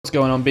What's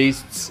going on,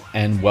 beasts,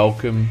 and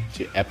welcome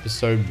to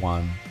episode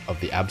 1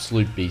 of the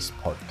Absolute Beast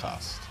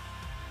podcast.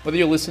 Whether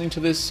you're listening to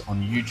this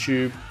on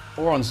YouTube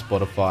or on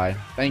Spotify,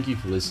 thank you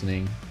for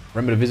listening.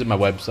 Remember to visit my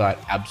website,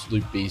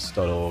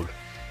 absolutebeast.org.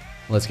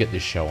 Let's get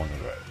this show on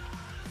the road.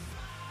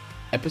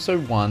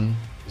 Episode 1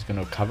 is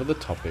going to cover the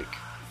topic,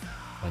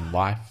 when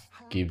life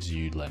gives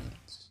you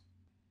lemons.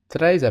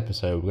 Today's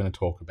episode, we're going to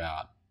talk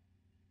about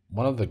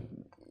one of the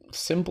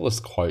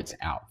simplest quotes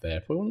out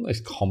there, probably one of the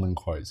most common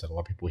quotes that a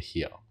lot of people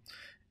hear.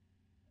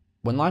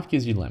 When life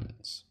gives you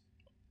lemons.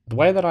 The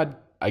way that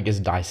I guess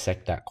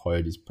dissect that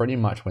quote is pretty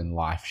much when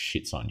life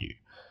shits on you.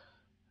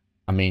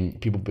 I mean,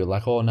 people be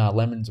like, oh no,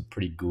 lemons are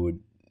pretty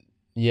good.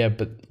 Yeah,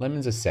 but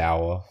lemons are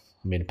sour.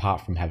 I mean,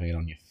 apart from having it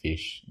on your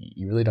fish,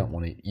 you really don't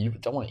want to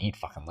eat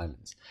fucking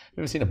lemons. Have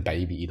you ever seen a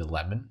baby eat a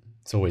lemon?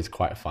 It's always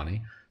quite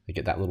funny. They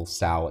get that little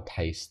sour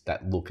taste,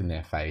 that look in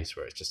their face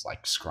where it's just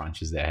like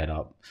scrunches their head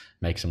up,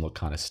 makes them look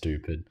kind of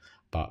stupid.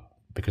 But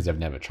because they've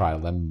never tried a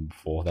lemon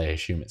before, they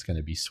assume it's going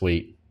to be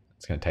sweet.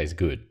 It's going to taste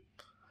good.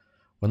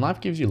 When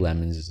life gives you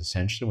lemons is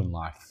essentially when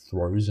life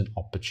throws an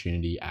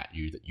opportunity at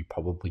you that you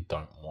probably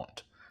don't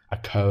want. A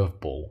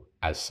curveball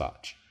as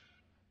such.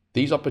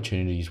 These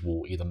opportunities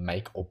will either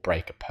make or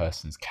break a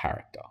person's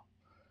character.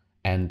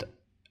 And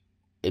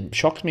it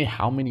shocks me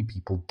how many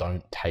people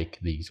don't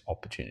take these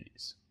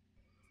opportunities.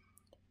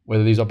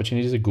 Whether these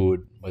opportunities are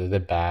good, whether they're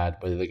bad,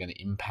 whether they're going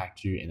to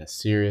impact you in a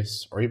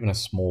serious or even a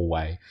small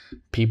way,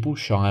 people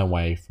shy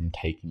away from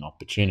taking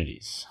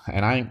opportunities.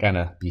 And I ain't going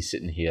to be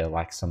sitting here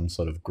like some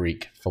sort of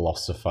Greek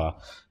philosopher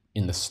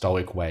in the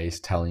Stoic ways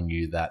telling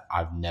you that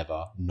I've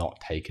never not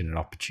taken an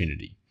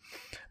opportunity.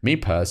 Me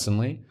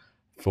personally,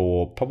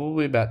 for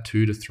probably about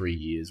 2 to 3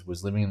 years,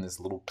 was living in this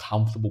little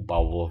comfortable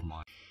bubble of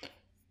mine.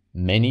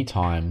 Many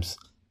times,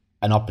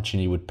 an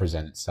opportunity would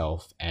present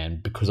itself,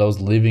 and because I was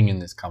living in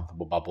this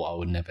comfortable bubble, I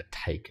would never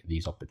take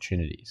these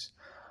opportunities.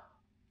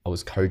 I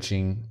was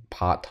coaching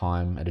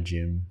part-time at a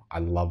gym. I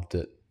loved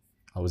it.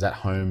 I was at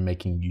home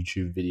making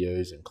YouTube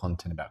videos and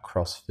content about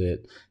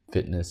CrossFit,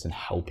 fitness, and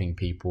helping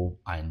people.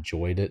 I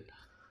enjoyed it.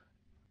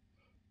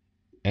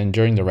 And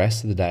during the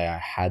rest of the day, I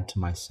had to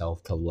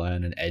myself to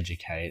learn and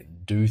educate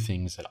and do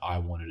things that I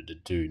wanted to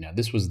do. Now,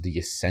 this was the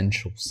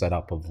essential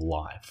setup of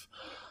life,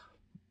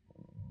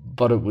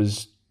 but it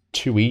was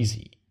too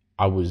easy.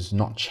 I was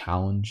not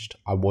challenged.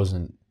 I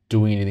wasn't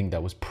doing anything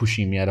that was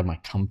pushing me out of my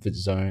comfort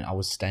zone. I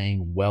was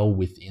staying well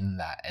within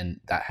that, and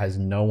that has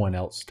no one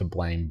else to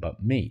blame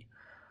but me.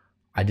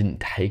 I didn't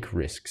take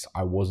risks.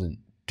 I wasn't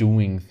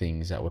doing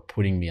things that were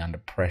putting me under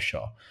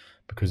pressure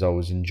because I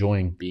was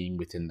enjoying being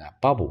within that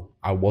bubble.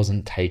 I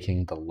wasn't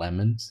taking the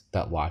lemons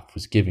that life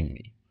was giving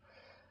me.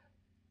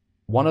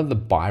 One of the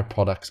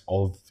byproducts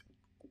of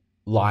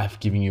life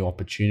giving you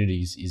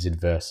opportunities is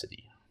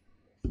adversity.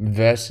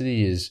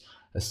 Adversity is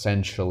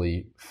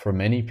essentially, for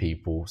many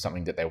people,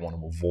 something that they want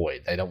to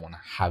avoid. They don't want to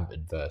have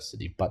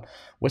adversity, but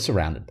we're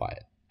surrounded by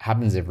it. It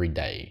happens every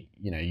day.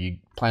 You know, you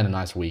plan a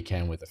nice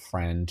weekend with a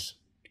friend,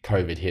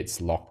 COVID hits,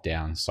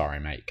 lockdown, sorry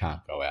mate,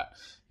 can't go out.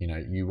 You know,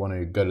 you want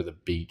to go to the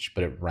beach,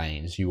 but it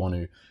rains. You want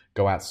to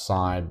go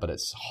outside, but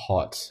it's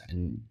hot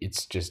and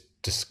it's just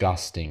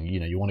disgusting. You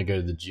know, you want to go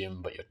to the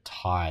gym, but you're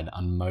tired,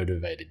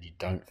 unmotivated, you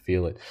don't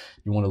feel it.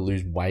 You want to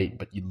lose weight,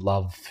 but you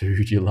love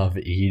food, you love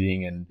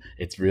eating, and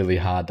it's really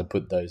hard to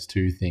put those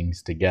two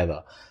things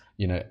together.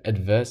 You know,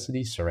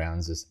 adversity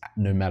surrounds us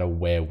no matter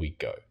where we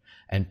go.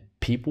 And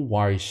people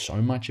worry so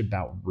much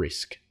about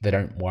risk, they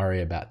don't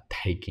worry about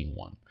taking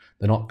one.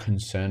 They're not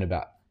concerned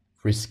about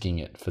risking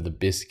it for the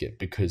biscuit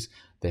because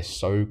they're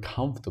so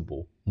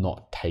comfortable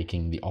not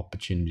taking the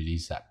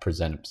opportunities that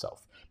present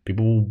themselves.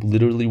 People will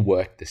literally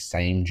work the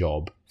same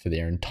job for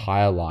their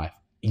entire life,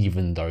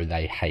 even though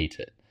they hate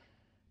it.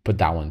 Put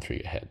that one through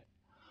your head.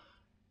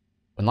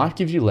 When life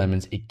gives you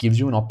lemons, it gives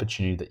you an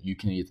opportunity that you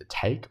can either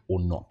take or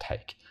not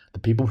take. The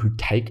people who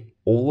take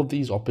all of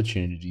these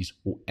opportunities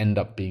will end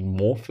up being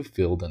more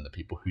fulfilled than the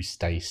people who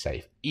stay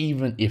safe,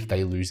 even if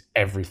they lose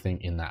everything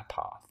in that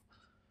path.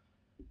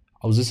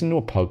 I was listening to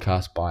a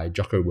podcast by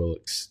Jocko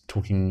Willink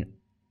talking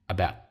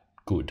about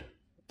good,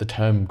 the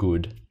term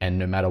good, and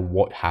no matter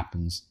what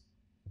happens,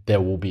 there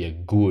will be a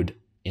good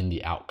in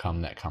the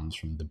outcome that comes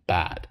from the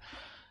bad.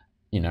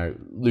 You know,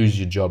 lose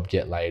your job,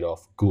 get laid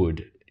off,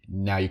 good.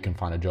 Now you can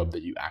find a job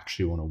that you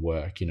actually want to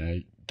work. You know,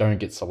 don't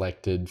get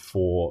selected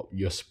for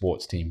your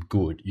sports team,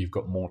 good. You've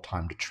got more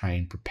time to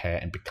train, prepare,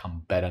 and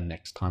become better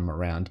next time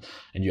around,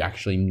 and you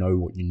actually know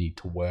what you need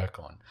to work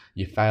on.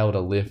 You failed a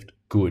lift,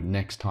 good.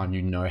 Next time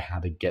you know how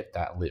to get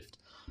that lift.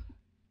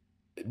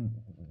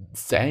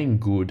 Saying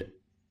good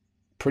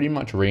pretty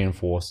much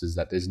reinforces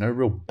that there's no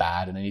real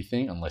bad in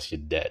anything unless you're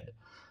dead.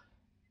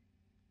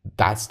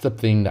 That's the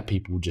thing that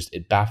people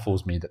it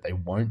baffles me that they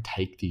won't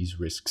take these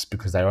risks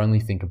because they only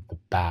think of the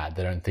bad.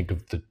 They don't think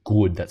of the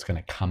good that's going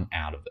to come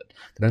out of it.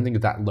 They don't think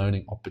of that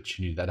learning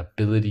opportunity, that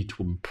ability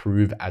to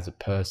improve as a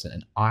person.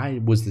 And I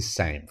was the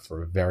same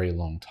for a very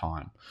long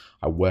time.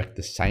 I worked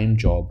the same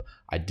job.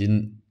 I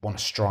didn't want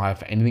to strive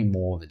for anything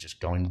more than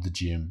just going to the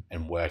gym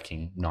and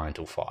working 9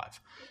 to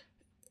 5.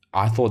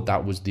 I thought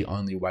that was the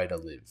only way to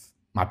live.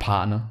 My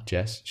partner,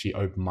 Jess, she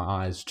opened my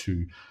eyes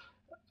to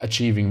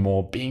achieving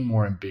more, being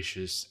more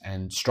ambitious,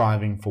 and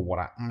striving for what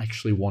I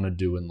actually want to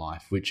do in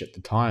life, which at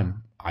the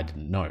time I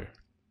didn't know.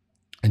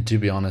 And to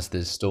be honest,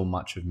 there's still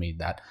much of me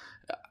that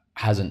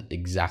hasn't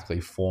exactly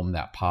formed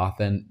that path.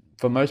 And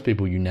for most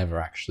people, you never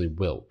actually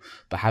will.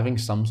 But having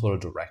some sort of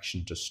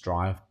direction to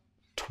strive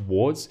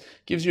towards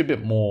gives you a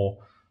bit more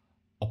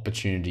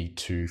opportunity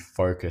to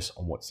focus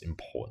on what's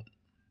important.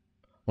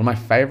 One of my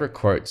favorite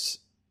quotes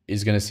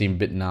is going to seem a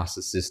bit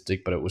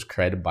narcissistic, but it was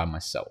created by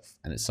myself.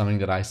 And it's something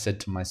that I said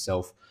to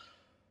myself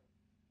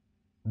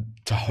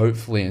to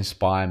hopefully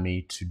inspire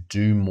me to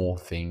do more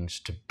things,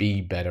 to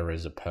be better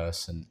as a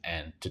person,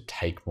 and to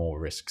take more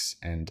risks.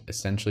 And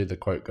essentially, the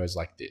quote goes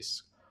like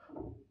this: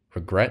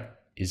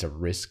 regret is a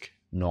risk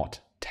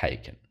not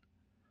taken.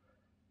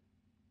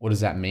 What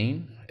does that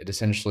mean? It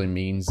essentially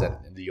means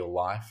that in your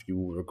life, you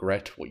will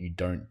regret what you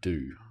don't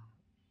do.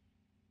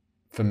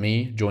 For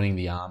me, joining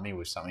the army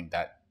was something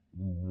that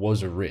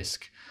was a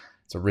risk.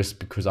 It's a risk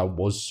because I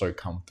was so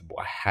comfortable.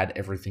 I had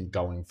everything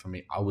going for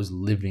me. I was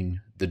living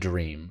the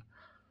dream.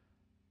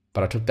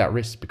 But I took that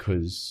risk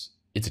because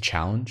it's a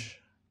challenge.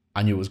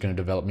 I knew it was going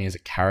to develop me as a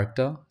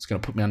character. It's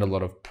going to put me under a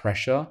lot of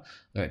pressure.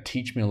 It's going to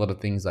teach me a lot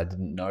of things I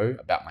didn't know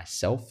about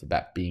myself,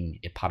 about being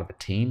a part of a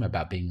team,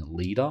 about being a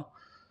leader.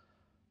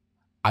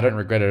 I don't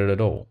regret it at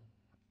all.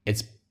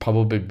 It's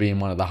probably been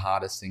one of the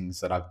hardest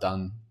things that I've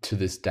done to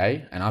this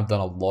day. And I've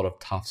done a lot of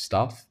tough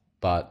stuff,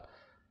 but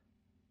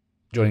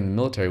joining the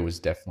military was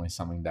definitely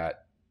something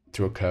that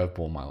threw a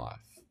curveball in my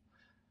life.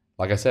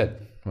 Like I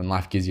said, when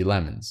life gives you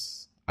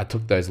lemons, I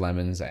took those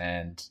lemons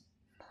and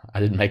I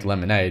didn't make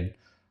lemonade,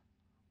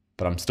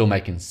 but I'm still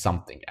making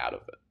something out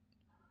of it.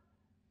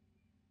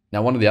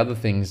 Now, one of the other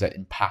things that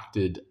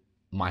impacted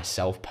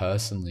myself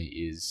personally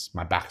is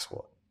my back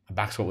squat. My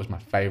back squat was my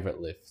favorite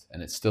lift,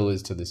 and it still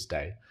is to this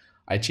day.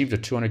 I achieved a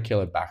 200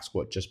 kilo back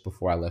squat just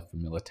before I left for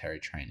military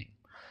training.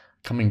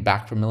 Coming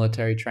back from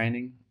military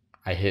training,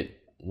 I hit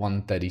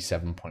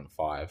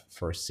 137.5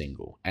 for a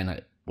single, and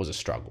it was a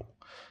struggle.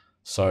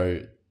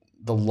 So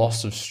the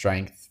loss of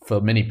strength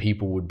for many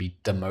people would be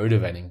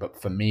demotivating, but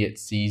for me, it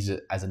sees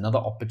it as another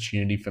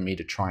opportunity for me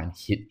to try and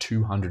hit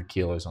 200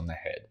 kilos on the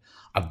head.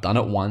 I've done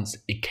it once.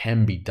 It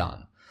can be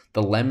done.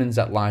 The lemons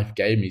that life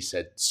gave me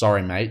said,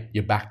 sorry, mate,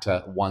 you're back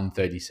to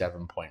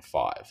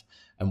 137.5.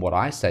 And what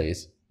I say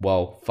is,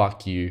 well,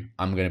 fuck you.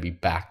 I'm going to be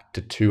back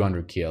to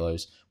 200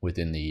 kilos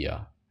within the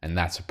year. And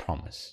that's a promise.